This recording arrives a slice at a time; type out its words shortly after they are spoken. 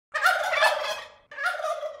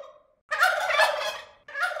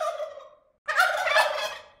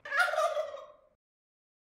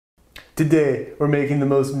Today, we're making the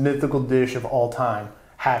most mythical dish of all time,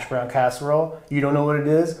 hash brown casserole. You don't know what it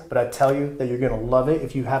is, but I tell you that you're gonna love it.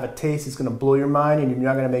 If you have a taste, it's gonna blow your mind, and you're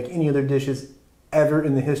not gonna make any other dishes ever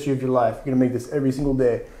in the history of your life. You're gonna make this every single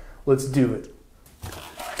day. Let's do it.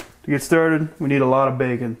 To get started, we need a lot of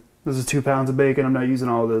bacon. This is 2 pounds of bacon. I'm not using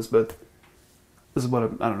all of this, but this is what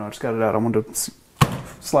I don't know, I just got it out. I wanted to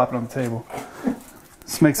slap it on the table.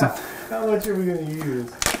 This makes it. How much are we gonna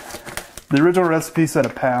use? The original recipe said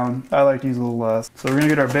 1 pound. I like to use a little less. So we're gonna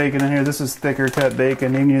get our bacon in here. This is thicker cut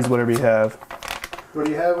bacon. You can use whatever you have. What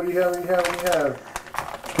do you have? What do you have? What do you have? What do you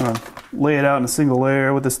have? Just gonna lay it out in a single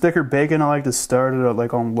layer. With this thicker bacon, I like to start it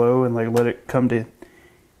like on low and like let it come to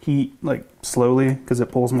heat like slowly because it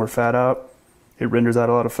pulls more fat out. It renders out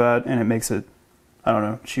a lot of fat and it makes it, I don't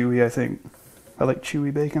know, chewy. I think I like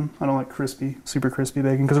chewy bacon. I don't like crispy, super crispy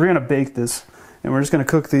bacon because we're gonna bake this and we're just gonna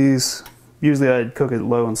cook these. Usually I'd cook it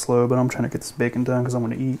low and slow, but I'm trying to get this bacon done because I'm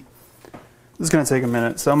going to eat. This is going to take a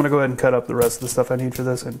minute, so I'm going to go ahead and cut up the rest of the stuff I need for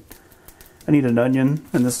this. And I need an onion,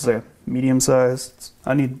 and this is a medium size.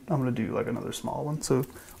 I'm going to do like another small one, so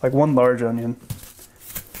like 1 large onion.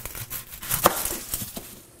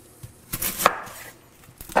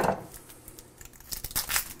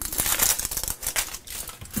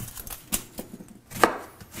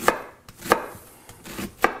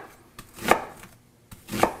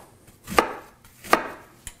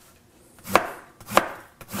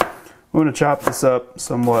 I'm going to chop this up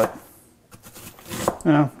somewhat,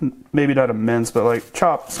 you know, maybe not a mince, but like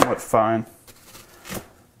chop somewhat fine.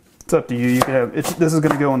 It's up to you. You can have it. This is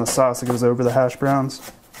going to go in the sauce that goes over the hash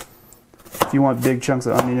browns. If you want big chunks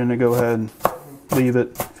of onion in it, go ahead and leave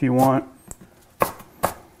it if you want.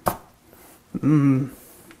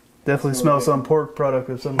 Definitely smells some pork product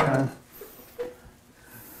of some kind.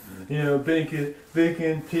 You know, bacon, pig,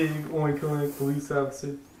 oink oink, police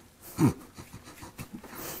officer.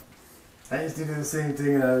 I used to do the same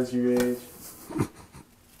thing when I was your age.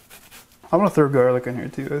 I'm going to throw garlic in here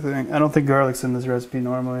too, I think. I don't think garlic's in this recipe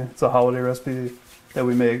normally. It's a holiday recipe that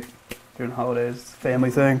we make during the holidays. It's a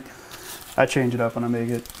family thing. I change it up when I make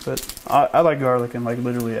it. But I like garlic in like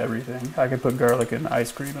literally everything. I could put garlic in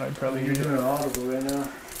ice cream and I'd probably You're use it. doing audible right now.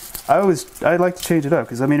 I like to change it up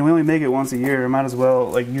because I mean we only make it once a year. I might as well,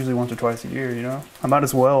 like usually once or twice a year, you know? I might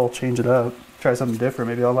as well change it up. Try something different.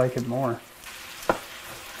 Maybe I'll like it more.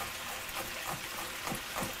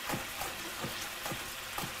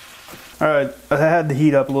 Alright, I had the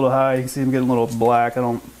heat up a little high. You can see I'm getting a little black.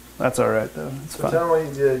 That's alright though. It's fine. Tell me what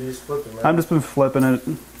you did. You just flipped it, right? I've just been flipping it.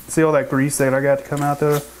 See all that grease that I got to come out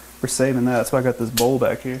though? We're saving that. That's why I got this bowl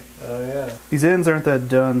back here. Oh yeah. These ends aren't that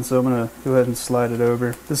done, so I'm going to go ahead and slide it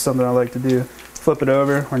over. This is something I like to do. Flip it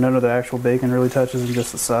over where none of the actual bacon really touches,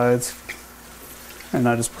 just the sides. And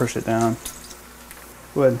I just push it down.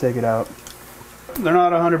 Go ahead and take it out. They're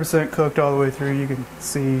not 100% cooked all the way through. You can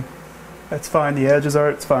see that's fine. The edges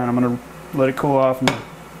are. It's fine. I'm going to let it cool off and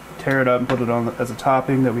tear it up and put it on as a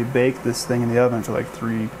topping that we bake this thing in the oven for like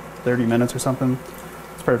 30 minutes or something.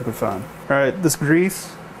 It's perfectly fine. Alright, this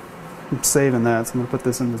grease, I'm saving that, so I'm going to put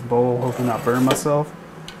this in this bowl, hopefully not burn myself.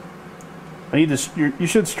 I need to, you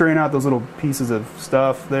should strain out those little pieces of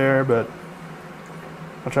stuff there, but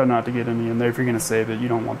I'll try not to get any in there. If you're going to save it, you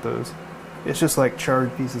don't want those. It's just like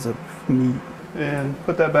charred pieces of meat. And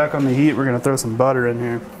put that back on the heat. We're going to throw some butter in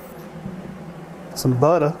here. Some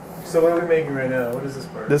butter. So what are we making right now? What is this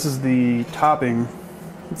part? This is the topping.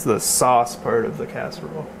 It's the sauce part of the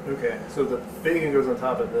casserole. Okay, so the bacon goes on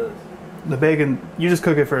top of this. The bacon, you just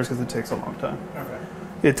cook it first because it takes a long time.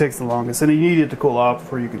 Okay. It takes the longest, and you need it to cool off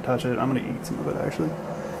before you can touch it. I'm gonna eat some of it actually.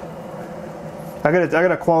 I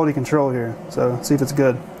got a quality control here, so see if it's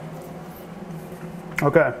good.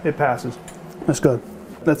 Okay, it passes. That's good.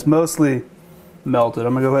 That's mostly melted.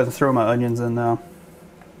 I'm gonna go ahead and throw my onions in now.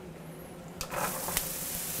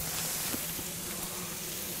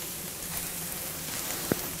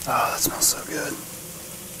 Oh, that smells so good.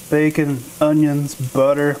 Bacon, onions,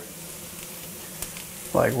 butter.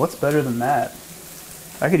 Like, what's better than that?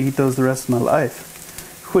 I could eat those the rest of my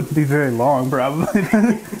life. Wouldn't be very long, probably.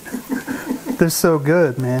 They're so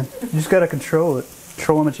good, man. You just gotta control it.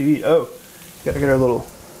 Control how much you eat. Oh, gotta get our little.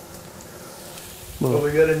 Well,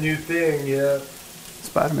 we got a new thing, yeah.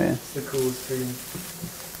 Spider-Man. It's the coolest thing.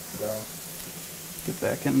 So. Get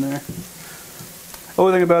back in there.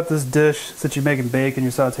 Only thing about this dish, since you're making bacon,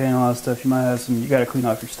 you're sauteing a lot of stuff, you might have some, you gotta clean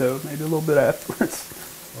off your stove maybe a little bit afterwards.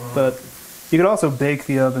 But you could also bake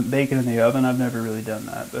bacon in the oven. I've never really done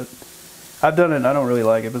that, but I've done it and I don't really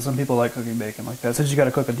like it, but some people like cooking bacon like that, since you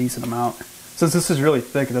gotta cook a decent amount. Since this is really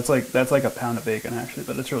thick, that's like 1 pound of bacon actually,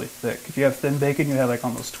 but it's really thick. If you have thin bacon, you have like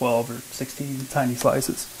almost 12 or 16 tiny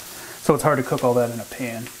slices. So it's hard to cook all that in a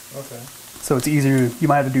pan. Okay. So it's easier. You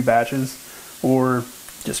might have to do batches or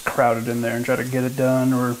just crowd it in there and try to get it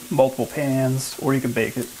done, or multiple pans, or you can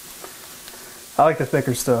bake it. I like the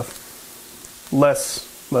thicker stuff. Less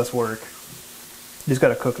work. You just got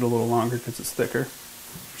to cook it a little longer because it's thicker.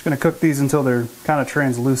 Just going to cook these until they're kind of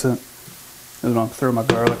translucent. And then I'll throw my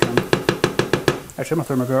garlic in. Actually, I'm going to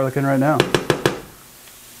throw my garlic in right now.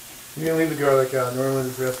 You're going to leave the garlic out. Normally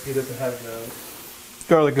this recipe doesn't have garlic.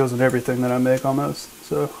 Garlic goes in everything that I make almost.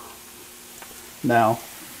 So now,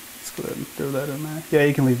 let's go ahead and throw that in there. Yeah,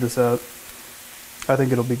 you can leave this out. I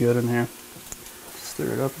think it'll be good in here.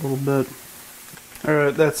 Stir it up a little bit.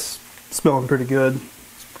 Alright, that's smelling pretty good.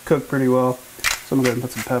 It's cooked pretty well. So I'm going to go ahead and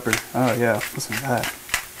put some pepper. Oh yeah, listen to that.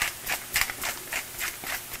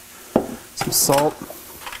 Some salt.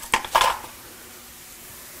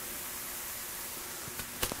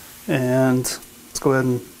 And let's go ahead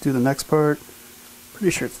and do the next part.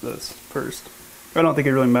 Pretty sure it's this first. I don't think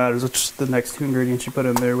it really matters which the next two ingredients you put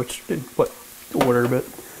in there, which in what order, but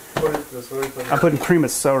What is this? What is this? I'm putting cream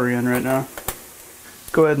of celery in right now.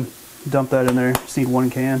 Go ahead and dump that in there. Just need 1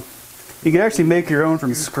 can. You can actually make your own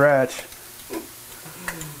from scratch. Did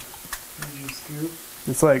you scoop?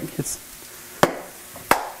 It's like, it's...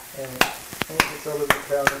 It's all over the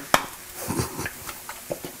counter.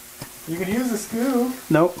 You could use a scoop.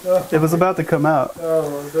 Nope. Oh. It was about to come out.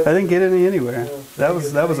 Oh, I didn't get any anywhere. Oh, That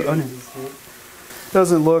was onion.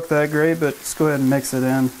 Doesn't look that great, but just go ahead and mix it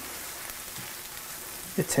in.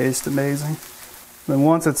 It tastes amazing. Then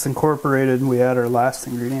once it's incorporated, we add our last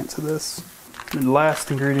ingredient to this. The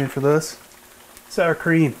last ingredient for this, sour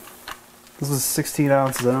cream. This is 16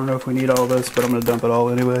 ounces. I don't know if we need all this, but I'm going to dump it all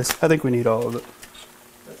anyways. I think we need all of it.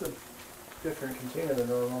 That's a different container than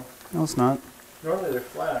normal. No, it's not. Normally they're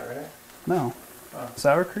flat, right? No. Oh.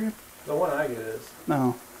 Sour cream? The one I get is.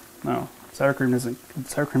 No. No. Sour cream isn't.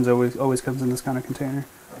 Sour cream's always comes in this kind of container.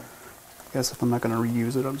 Oh. I guess if I'm not going to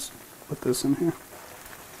reuse it, I'll just put this in here.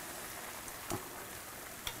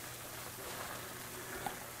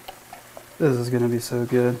 This is going to be so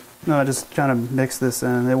good. No, I just kind of mix this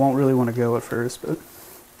in. They won't really want to go at first, but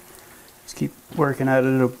just keep working at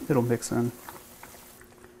it. It'll mix in.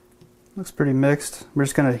 Looks pretty mixed. We're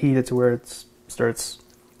just going to heat it to where it starts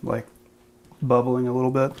like bubbling a little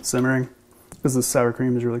bit, simmering, because the sour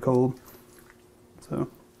cream is really cold. So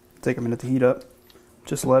take a minute to heat up.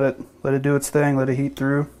 Just let it do its thing. Let it heat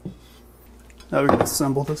through. Now we can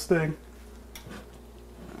assemble this thing.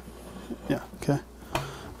 Yeah. Okay.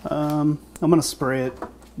 I'm gonna spray it.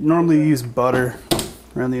 Normally you use butter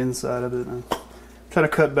around the inside of it. And try to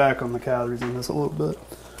cut back on the calories in this a little bit.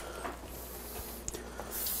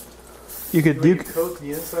 You could coat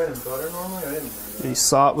the inside in butter normally? I didn't know that. You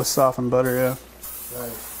saw it with softened butter, yeah.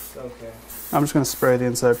 Nice. Okay. I'm just gonna spray the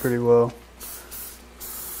inside pretty well.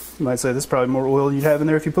 You might say this is probably more oil you'd have in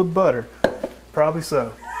there if you put butter. Probably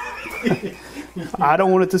so. I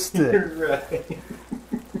don't want it to stick. You're right.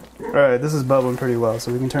 Alright, this is bubbling pretty well,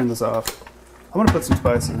 so we can turn this off. I'm going to put some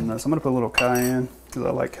spices in this. I'm going to put a little cayenne, because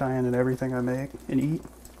I like cayenne in everything I make and eat.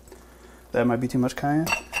 That might be too much cayenne.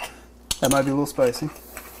 That might be a little spicy.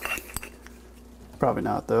 Probably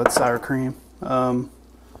not, though. It's sour cream. Onion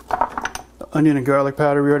and garlic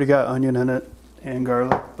powder. We already got onion in it and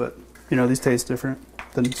garlic, but, you know, these taste different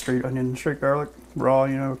than straight onion and straight garlic. Raw,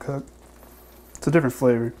 you know, cooked. It's a different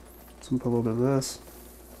flavor. So I'm going to put a little bit of this.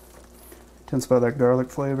 Intensify that garlic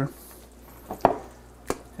flavor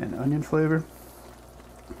and onion flavor.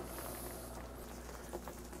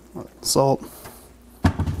 Salt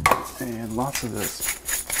and lots of this.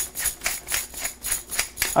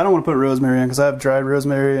 I don't want to put rosemary in because I have dried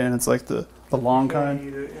rosemary and it's like the long kind.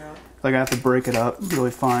 Eat it, yeah. Like I have to break it up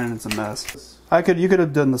really fine and it's a mess. You could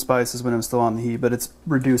have done the spices when it was still on the heat, but it's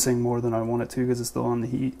reducing more than I want it to because it's still on the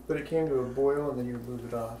heat. But it came to a boil and then you move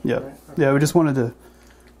it off. Yeah, right? Okay. yeah. We just wanted to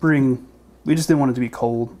we just didn't want it to be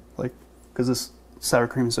cold, like, because this sour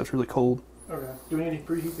cream and stuff's really cold. Okay. Do we need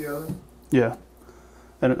to preheat the oven? Yeah.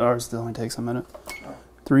 And ours still only takes a minute. Oh.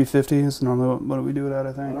 350 is normally what do we do it at, I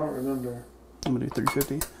I think. don't remember. I'm going to do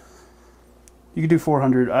 350. You can do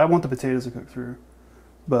 400. I want the potatoes to cook through,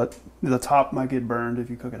 but the top might get burned if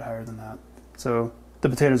you cook it higher than that. So the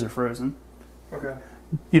potatoes are frozen. Okay.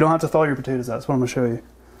 You don't have to thaw your potatoes out. That's what I'm going to show you.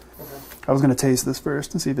 Okay. I was going to taste this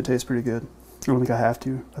first and see if it tastes pretty good. I don't think I have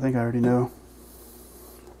to. I think I already know.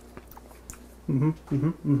 Man,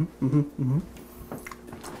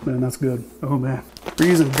 that's good. Oh man. We're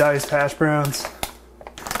using diced hash browns.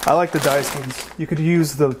 I like the diced ones. You could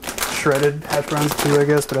use the shredded hash browns too, I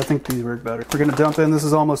guess, but I think these work better. We're gonna dump in. This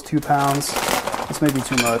is almost 2 pounds. This may be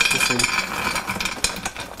too much. Let's see.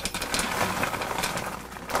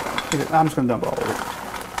 I'm just gonna dump all of it.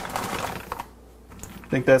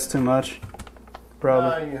 Think that's too much?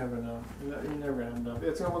 Probably. You never know. You never end up.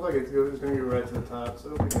 It's gonna look like it's gonna go right to the top,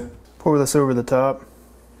 so it'll be good. Pour this over the top.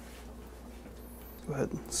 Go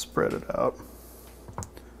ahead and spread it out.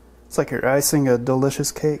 It's like you're icing a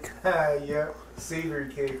delicious cake. Yeah,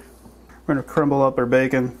 savory cake. We're gonna crumble up our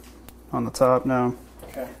bacon on the top now.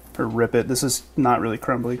 Okay. Or rip it. This is not really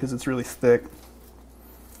crumbly because it's really thick.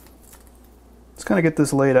 Just kind of get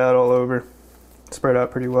this laid out all over. Spread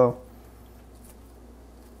out pretty well.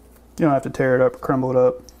 You don't have to tear it up, crumble it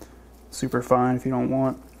up. Super fine if you don't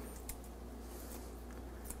want.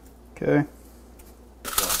 Okay.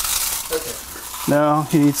 Okay. Now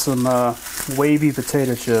you need some wavy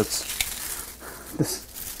potato chips. This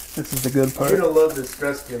is the good part. You're gonna love this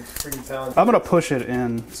recipe. I'm pretty talented. I'm gonna push it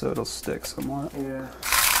in so it'll stick somewhat. Yeah.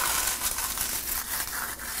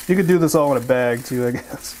 You could do this all in a bag too, I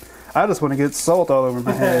guess. I just want to get salt all over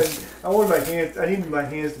my hands. I wanted my hands. I needed my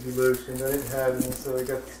hands to be lotioned. I didn't have any, so I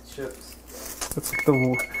got these chips.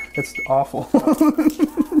 That's awful. You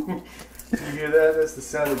hear that? That's the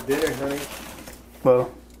sound of dinner, honey.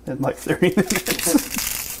 Well, in like 30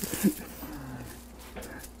 minutes.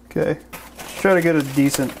 Okay. Try to get a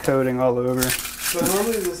decent coating all over. So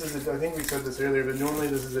normally this is, I think we said this earlier, but normally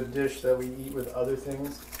this is a dish that we eat with other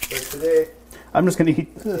things. But today, I'm just going to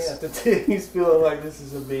eat this. yeah, today he's feeling like this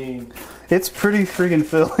is a bean. It's pretty friggin'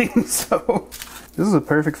 filling, so this is a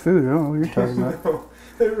perfect food. I don't know what you're talking about. No,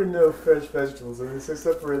 there were no fresh vegetables in this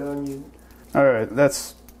except for an onion. Alright,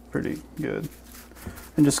 that's pretty good.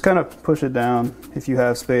 And just kind of push it down if you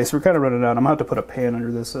have space. We're kind of running out. I'm going to have to put a pan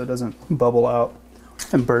under this so it doesn't bubble out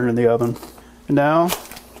and burn in the oven. And now,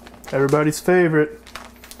 everybody's favorite,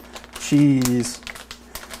 cheese.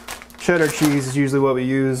 Cheddar cheese is usually what we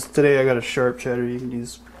use. Today I got a sharp cheddar. You can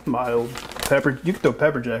use mild pepper. You can throw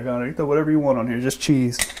pepper jack on it. You can throw whatever you want on here. Just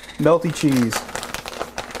cheese. Melty cheese.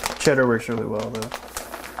 Cheddar works really well though.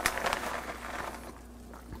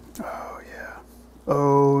 Oh yeah.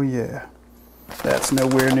 Oh yeah. That's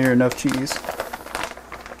nowhere near enough cheese.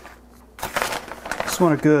 Just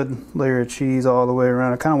want a good layer of cheese all the way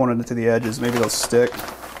around. I kind of wanted it to the edges. Maybe they'll stick.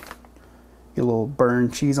 Get a little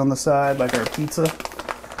burned cheese on the side like our pizza.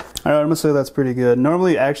 Alright, I'm going to say that's pretty good.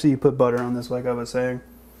 Normally, actually, you put butter on this like I was saying.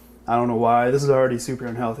 I don't know why. This is already super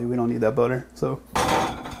unhealthy. We don't need that butter. So,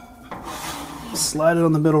 slide it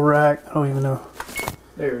on the middle rack. I don't even know.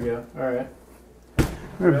 There we go. Alright.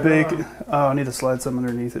 We're going to bake it. Oh, I need to slide some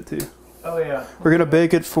underneath it too. Oh yeah. We're going to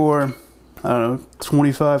bake it for, I don't know,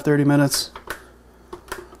 25, 30 minutes.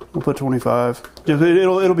 We'll put 25.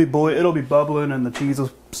 It'll be bubbling and the cheese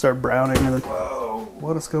will start browning. And then, whoa,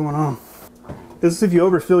 what is going on? This is if you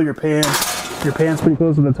overfill your pan. Your pan's pretty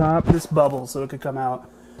close to the top. This bubbles so it could come out.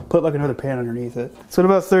 Put like another pan underneath it. So in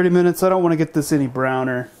about 30 minutes, I don't want to get this any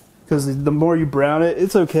browner because the more you brown it,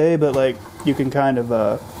 it's okay, but like you can kind of,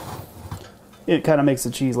 it kind of makes the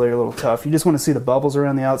cheese layer a little tough. You just want to see the bubbles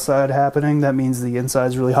around the outside happening. That means the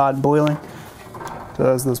inside's really hot and boiling.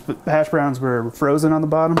 So as those hash browns were frozen on the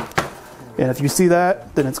bottom. And if you see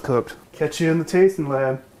that, then it's cooked. Catch you in the tasting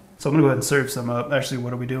lab. So I'm gonna go ahead and serve some up. Actually,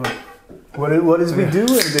 what are we doing? What is we doing,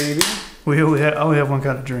 baby? I only have one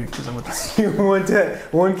kind of drink because I'm with this. You want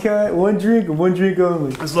that? One drink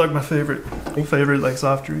only. It's like my favorite like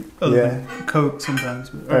soft drink. Other than Coke sometimes.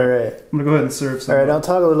 But, all right. I'm gonna go ahead and serve some. All right, I'll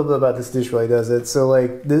talk a little bit about this dish while he does it. So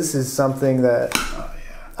like, this is something that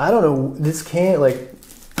I don't know. This can't like.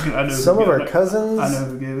 I know some of our cousins. I know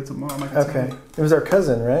who gave it to Mom. Okay, it was our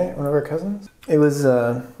cousin, right? One of our cousins. It was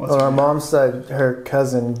on our mom's side. Her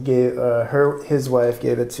cousin gave his wife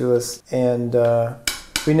gave it to us, and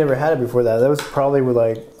we never had it before that. That was probably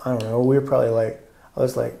I don't know. We were probably I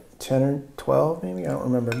was like 10 or 12, maybe. I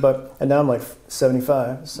don't remember. And now I'm like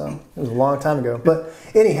 75, so it was a long time ago. But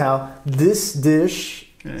anyhow, this dish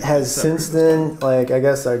has since then, I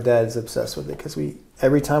guess our dad's obsessed with it because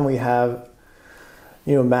every time we have,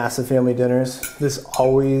 massive family dinners, this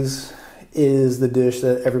always is the dish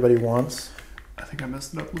that everybody wants. I think I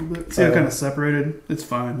messed it up a little bit. See, I kind of separated. It's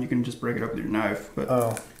fine. You can just break it up with your knife.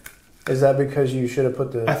 But is that because you should have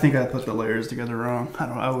put the... I think I put the layers together wrong. I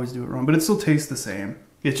don't know. I always do it wrong. But it still tastes the same.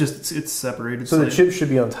 It's just, it's separated. So the chips should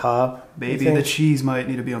be on top? Maybe. The cheese might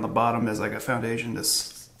need to be on the bottom as like a foundation to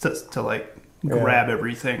grab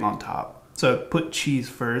everything on top. So put cheese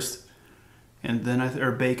first. And then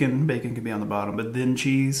or bacon can be on the bottom, but then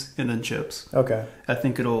cheese and then chips. Okay. I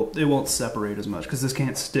think it won't separate as much because this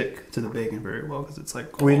can't stick to the bacon very well because it's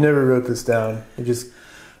like. We never wrote this down.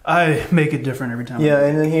 I make it different every time. Yeah,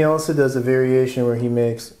 and then he also does a variation where he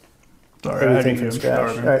makes everything from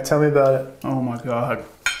scratch. All right, tell me about it. Oh my god.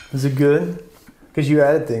 Is it good? Because you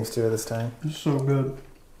added things to it this time. It's so good.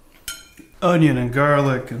 Onion and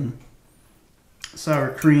garlic and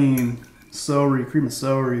sour cream, celery, cream of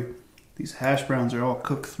celery. These hash browns are all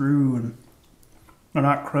cooked through and they're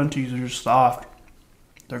not crunchy, they're just soft.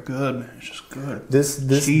 They're good, man. It's just good. This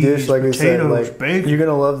cheese, dish, like I said, like bacon. You're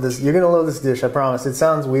gonna love this. You're gonna love this dish. I promise. It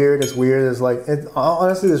sounds weird. It's weird. It's like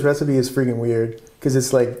honestly, this recipe is freaking weird because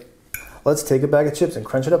it's like, let's take a bag of chips and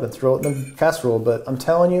crunch it up and throw it in the casserole. But I'm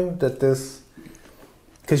telling you that this,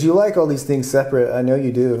 because you like all these things separate. I know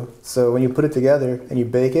you do. So when you put it together and you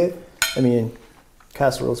bake it, I mean,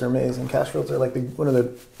 casseroles are amazing. Casseroles are like one of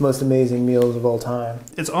the most amazing meals of all time.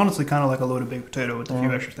 It's honestly kind of like a loaded baked potato with a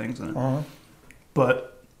few extra things in it. But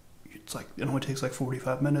it's like it only takes like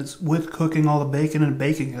 45 minutes with cooking all the bacon and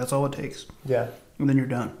baking. That's all it takes. Yeah. And then you're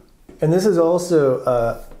done. And this is also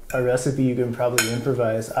a recipe you can probably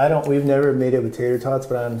improvise. We've never made it with tater tots,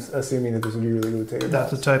 but I'm assuming that this would be really good with tater tots.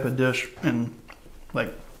 That's the type of dish in,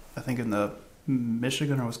 like, I think in the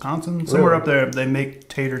Michigan or Wisconsin, somewhere up there, they make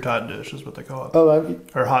tater tot dish is what they call it. Oh,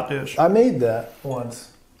 or hot dish. I made that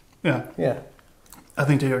once. Yeah. Yeah. I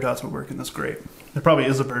think tater tots would work in this great. There probably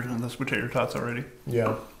is a version of this with tater tots already.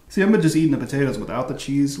 Yeah. See, I'm just eating the potatoes without the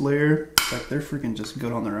cheese layer. Like, they're freaking just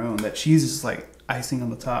good on their own. That cheese is like icing on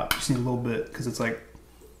the top. Just need a little bit because it's like,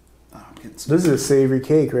 oh, I'm getting some. This is a savory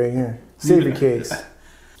cake right here. Savory cakes.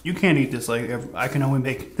 You can't eat this like I can only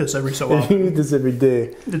make this every so often. You eat this every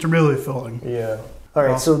day. It's really filling. Yeah. All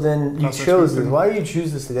right. So then you chose this. Why did you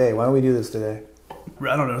choose this today? Why don't we do this today?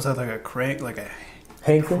 I don't know. Is that like a crank, like a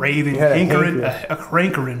hankering? Craving, hankering, a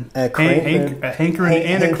crankering, a hankering,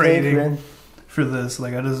 and a craving for this.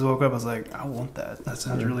 Like I just woke up. I was like, I want that. That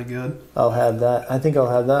sounds really good. I'll have that. I think I'll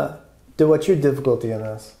have that. What's your difficulty on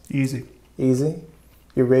this? Easy. Easy.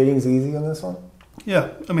 Your rating's easy on this one. Yeah,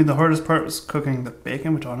 I mean the hardest part was cooking the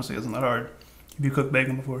bacon, which honestly isn't that hard. If you cook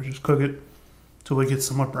bacon before, just cook it till it gets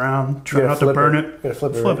somewhat brown. Try not to burn it. You gotta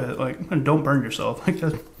flip it, like, and don't burn yourself. Like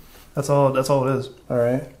that's all it is. All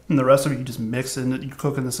right. And the rest of it, you just mix in it. You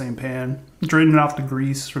cook in the same pan, draining off the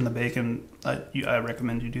grease from the bacon. I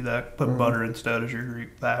recommend you do that. Put butter instead as your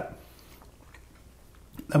fat.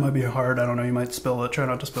 That might be hard. I don't know. You might spill it. Try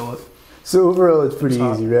not to spill it. So overall, it's pretty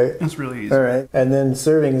easy, right? It's really easy. All right. And then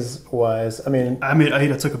servings wise, I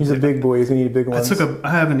took a. He's a big boy. He's gonna eat a big one.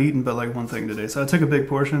 I haven't eaten but like one thing today, so I took a big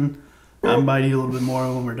portion. I might eat a little bit more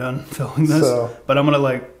when we're done filling this, but I'm gonna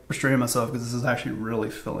like restrain myself because this is actually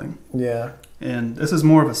really filling. Yeah. And this is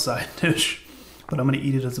more of a side dish, but I'm gonna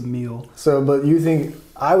eat it as a meal. So, but you think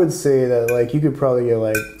I would say that like you could probably get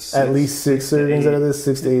like at least 6 servings out of this,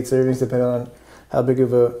 6 to 8 servings, depending on how big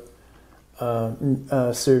of a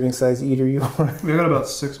serving size eater you are. We got about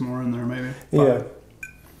 6 more in there, maybe. 5.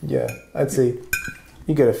 Yeah, I'd say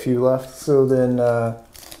you got a few left. So then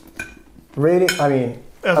rating. I mean,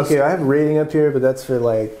 okay, I have rating up here, but that's for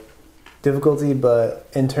like difficulty. But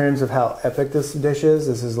in terms of how epic this dish is,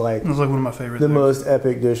 this is like one of my favorite. The most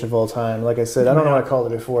epic dish of all time. Like I said, I don't know what I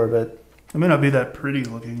called it before, but. It may not be that pretty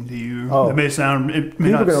looking to you. Oh. It may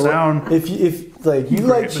not sound. If like you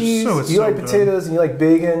like cheese, you like potatoes, and you like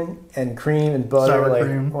bacon and cream and butter. Sour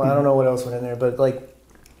cream. Well, I don't know what else went in there, but like,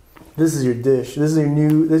 this is your dish. This is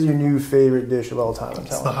your new favorite dish of all time.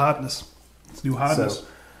 It's the hotness. It's new hotness.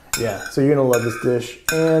 So, yeah. So you're gonna love this dish,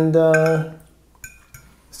 and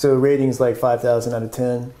so ratings like 5,000 out of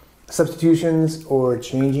 10. Substitutions or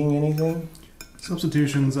changing anything?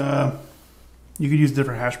 Substitutions. You could use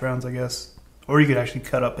different hash browns, I guess. Or you could actually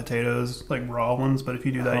cut up potatoes, like raw ones. But if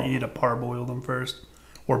you do that, you need to parboil them first.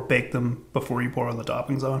 Or bake them before you pour all the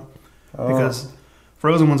toppings on. Because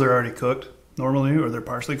frozen ones are already cooked, normally, or they're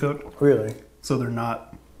partially cooked. Really? So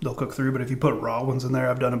they'll cook through. But if you put raw ones in there,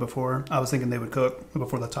 I've done it before. I was thinking they would cook.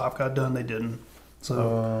 Before the top got done, they didn't.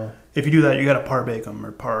 So if you do that, you got to par-bake them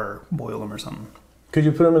or par-boil them or something. Could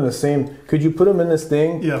you put them in the same? Could you put them in this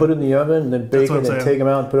thing? Yeah. Put it in the oven and then bake it and take them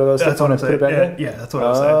out and put all those stuff on and put it back in? Yeah, that's what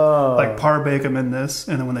I'm saying. Like par-bake them in this,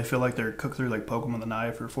 and then when they feel like they're cooked through, like poke them with a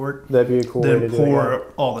knife or fork. That'd be a cool way to do it. Then pour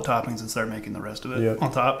all the toppings and start making the rest of it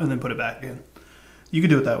on top, and then put it back in. You could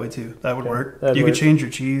do it that way too. That would work. You could change your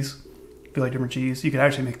cheese. If you like different cheese, you could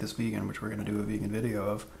actually make this vegan, which we're going to do a vegan video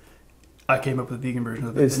of. I came up with a vegan version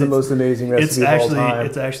of it. It's the most amazing recipe of all time.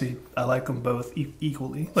 It's actually, I like them both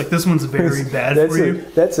equally. Like this one's very bad for you.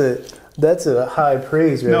 That's a high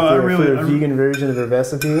praise for a vegan version of a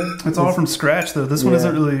recipe. It's all from scratch though. This one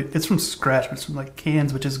isn't really, it's from scratch, but it's from like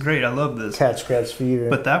cans, which is great. I love this. Scratch fever.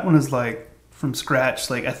 But that one is like from scratch.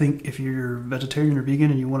 Like I think if you're vegetarian or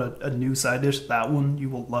vegan and you want a new side dish, that one, you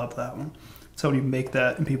will love that one. So when you make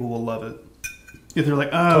that and people will love it. If they're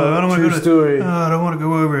like, I don't want to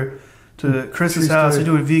go over to Chris's house. They're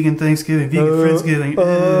doing vegan Thanksgiving, vegan Friendsgiving.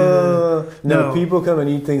 No, people come and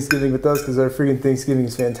eat Thanksgiving with us because our freaking Thanksgiving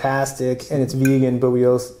is fantastic and it's vegan. But we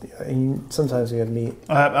also sometimes we have meat.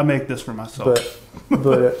 I make this for myself.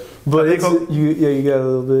 But it's, you got a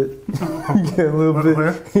little bit. You got a little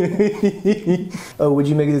bit. Oh, would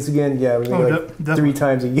you make this again? Yeah, we make it like 3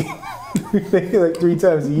 times a year. We make it like 3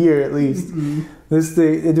 times a year at least. Mm-hmm. This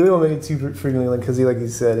thing, we don't make it too frequently, like because like you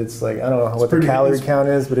said, it's like I don't know what the calorie count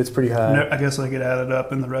is, but it's pretty high. I guess I could add it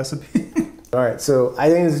up in the recipe. All right, so I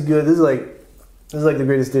think this is good. This is like the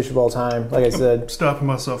greatest dish of all time. Like I said, I'm stopping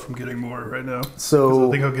myself from getting more right now. So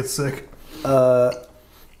I think I'll get sick.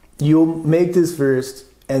 You'll make this first,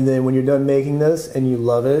 and then when you're done making this and you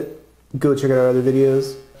love it, go check out our other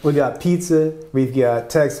videos. We got pizza, we've got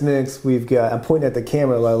Tex-Mex, we've got. I'm pointing at the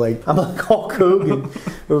camera like I'm like Hulk Hogan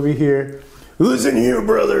over here. Listen here,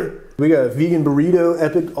 brother. We got a vegan burrito,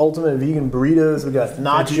 epic ultimate vegan burritos. We got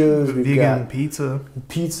nachos. Vegan got pizza.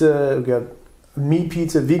 We got meat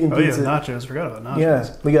pizza, vegan pizza. Oh yeah, nachos. Forgot about nachos.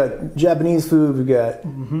 Yeah, we got Japanese food. We got.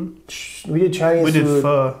 We did Chinese food. We did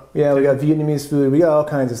pho. Yeah, we got Vietnamese food. We got all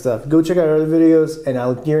kinds of stuff. Go check out our other videos, and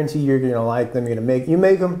I'll guarantee you're gonna like them. You're gonna make. You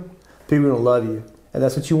make them, people are gonna love you, and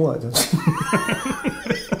that's what you want.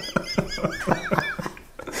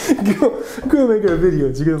 Go make our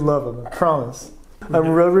videos. You're gonna love them. I promise. I'm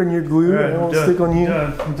rubbering your glue. Right, I won't stick on you.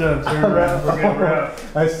 I'm done. Turn around. We're out.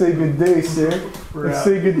 I say good day, sir. I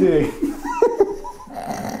say good day.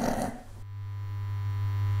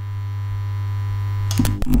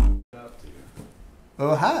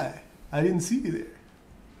 Oh, hi. I didn't see you there.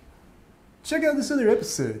 Check out this other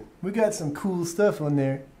episode. We got some cool stuff on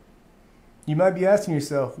there. You might be asking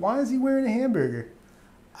yourself, why is he wearing a hamburger?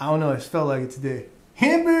 I don't know. I just felt like it today.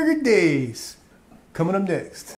 Hamburger days. Coming up next.